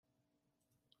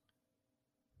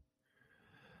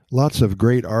Lots of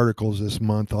great articles this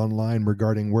month online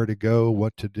regarding where to go,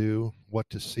 what to do, what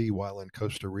to see while in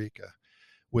Costa Rica.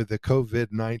 With the COVID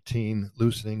 19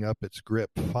 loosening up its grip,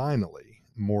 finally,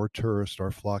 more tourists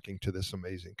are flocking to this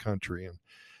amazing country. And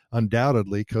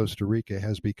undoubtedly, Costa Rica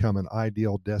has become an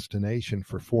ideal destination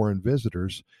for foreign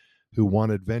visitors who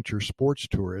want adventure sports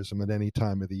tourism at any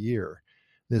time of the year.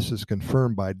 This is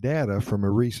confirmed by data from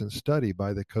a recent study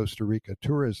by the Costa Rica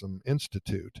Tourism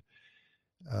Institute,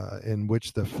 in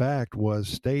which the fact was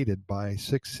stated by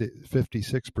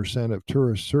 56% of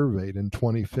tourists surveyed in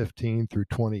 2015 through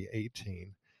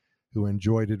 2018 who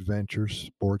enjoyed adventure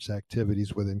sports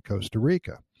activities within Costa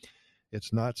Rica.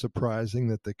 It's not surprising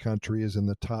that the country is in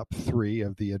the top 3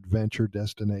 of the adventure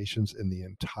destinations in the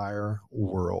entire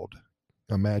world.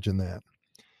 Imagine that.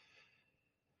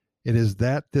 It is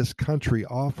that this country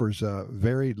offers a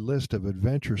varied list of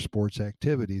adventure sports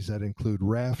activities that include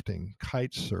rafting,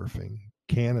 kite surfing,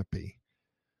 canopy,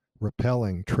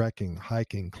 rappelling, trekking,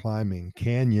 hiking, climbing,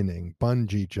 canyoning,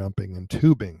 bungee jumping, and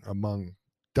tubing, among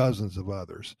dozens of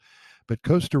others. But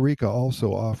Costa Rica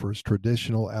also offers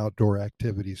traditional outdoor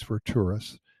activities for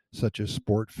tourists, such as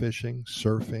sport fishing,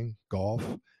 surfing,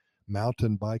 golf,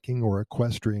 mountain biking, or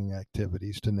equestrian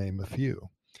activities, to name a few.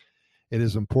 It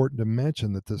is important to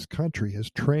mention that this country has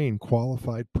trained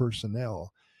qualified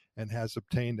personnel and has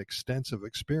obtained extensive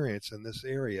experience in this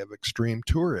area of extreme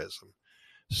tourism.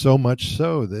 So much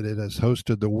so that it has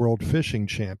hosted the World Fishing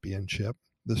Championship,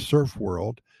 the Surf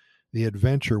World, the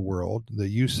Adventure World, the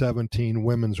U17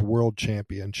 Women's World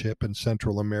Championship, and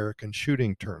Central American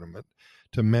Shooting Tournament,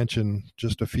 to mention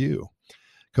just a few.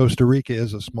 Costa Rica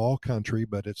is a small country,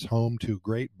 but it's home to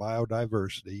great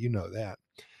biodiversity, you know that,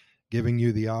 giving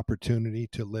you the opportunity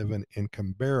to live in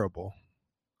incomparable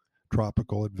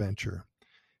tropical adventure.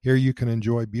 Here you can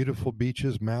enjoy beautiful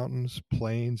beaches, mountains,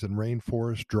 plains, and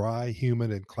rainforests, dry,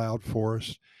 humid, and cloud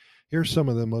forests. Here's some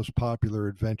of the most popular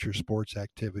adventure sports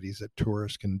activities that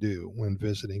tourists can do when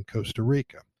visiting Costa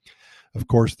Rica. Of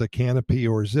course, the canopy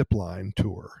or zip line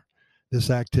tour. This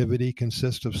activity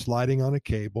consists of sliding on a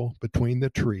cable between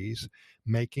the trees,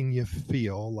 making you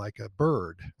feel like a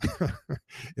bird.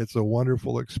 It's a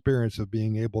wonderful experience of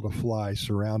being able to fly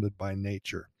surrounded by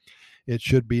nature. It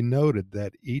should be noted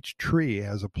that each tree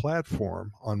has a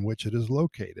platform on which it is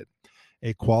located.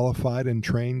 A qualified and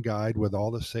trained guide with all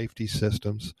the safety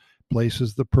systems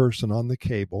places the person on the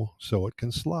cable so it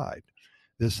can slide.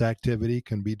 This activity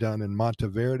can be done in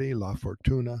Monteverde, La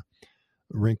Fortuna,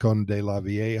 Rincon de la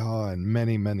Vieja, and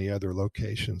many, many other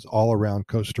locations all around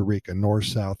Costa Rica, north,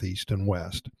 south, east, and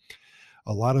west.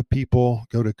 A lot of people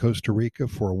go to Costa Rica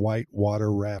for white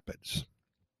water rapids.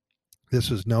 This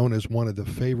is known as one of the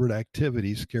favorite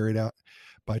activities carried out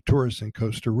by tourists in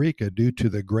Costa Rica due to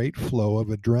the great flow of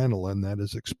adrenaline that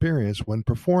is experienced when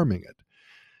performing it.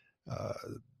 Uh,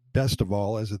 Best of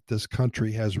all is that this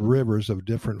country has rivers of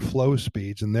different flow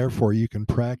speeds, and therefore you can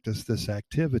practice this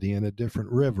activity in a different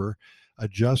river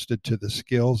adjusted to the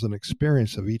skills and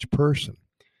experience of each person.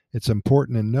 It's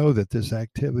important to know that this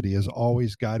activity is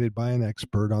always guided by an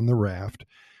expert on the raft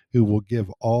who will give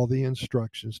all the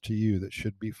instructions to you that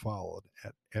should be followed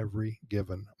at every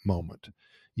given moment.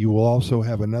 You will also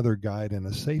have another guide and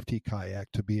a safety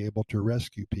kayak to be able to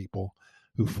rescue people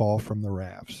who fall from the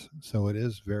rafts. So it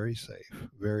is very safe,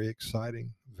 very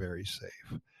exciting, very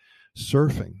safe.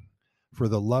 Surfing. For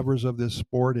the lovers of this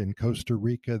sport in Costa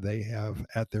Rica, they have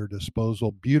at their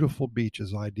disposal beautiful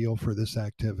beaches ideal for this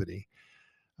activity.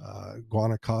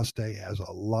 Guanacaste has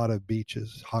a lot of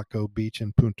beaches. Jaco Beach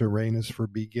and Punta Arenas for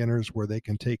beginners, where they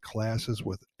can take classes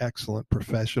with excellent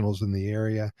professionals in the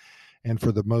area. And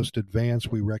for the most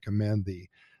advanced, we recommend the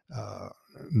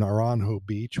Naranjo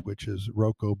Beach, which is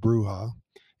Roco Bruja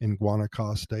in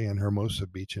Guanacaste, and Hermosa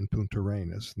Beach in Punta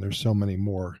Arenas. And there's so many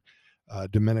more.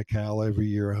 Dominical every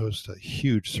year hosts a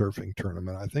huge surfing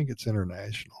tournament. I think it's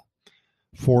international.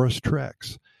 Forest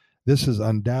treks. This is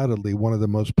undoubtedly one of the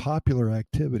most popular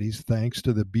activities thanks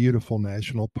to the beautiful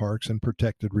national parks and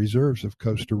protected reserves of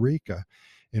Costa Rica,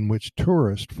 in which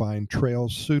tourists find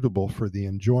trails suitable for the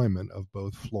enjoyment of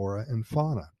both flora and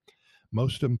fauna.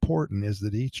 Most important is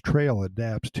that each trail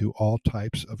adapts to all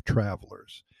types of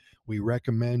travelers. We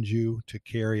recommend you to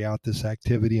carry out this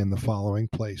activity in the following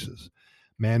places: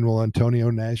 Manuel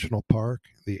Antonio National Park,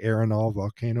 the Arenal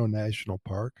Volcano National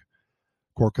Park,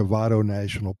 Corcovado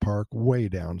National Park way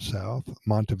down south,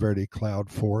 Monteverde Cloud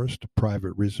Forest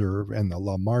Private Reserve, and the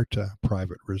La Marta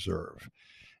Private Reserve.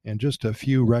 And just a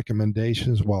few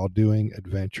recommendations while doing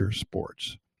adventure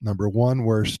sports. Number one,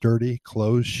 wear sturdy,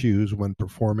 closed shoes when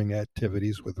performing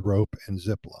activities with rope and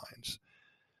zip lines.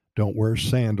 Don't wear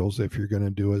sandals if you're going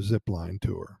to do a zip line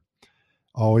tour.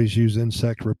 Always use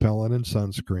insect repellent and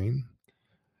sunscreen.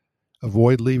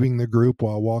 Avoid leaving the group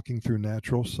while walking through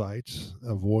natural sites.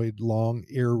 Avoid long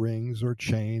earrings or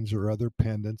chains or other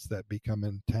pendants that become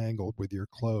entangled with your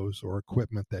clothes or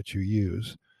equipment that you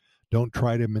use. Don't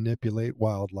try to manipulate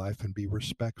wildlife and be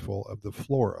respectful of the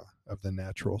flora of the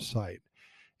natural site.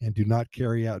 And do not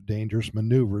carry out dangerous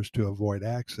maneuvers to avoid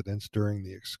accidents during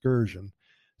the excursion,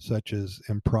 such as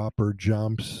improper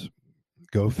jumps,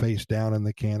 go face down in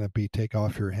the canopy, take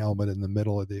off your helmet in the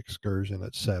middle of the excursion,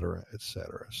 etc.,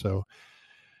 etc. So,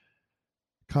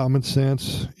 common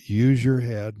sense, use your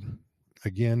head.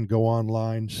 Again, go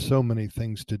online, so many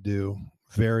things to do,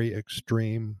 very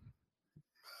extreme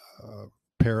uh,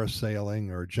 parasailing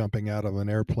or jumping out of an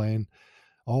airplane,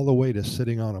 all the way to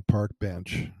sitting on a park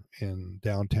bench in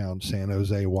downtown San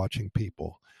Jose watching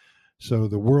people. So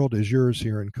the world is yours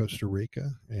here in Costa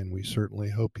Rica, and we certainly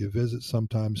hope you visit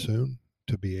sometime soon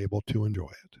to be able to enjoy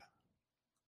it.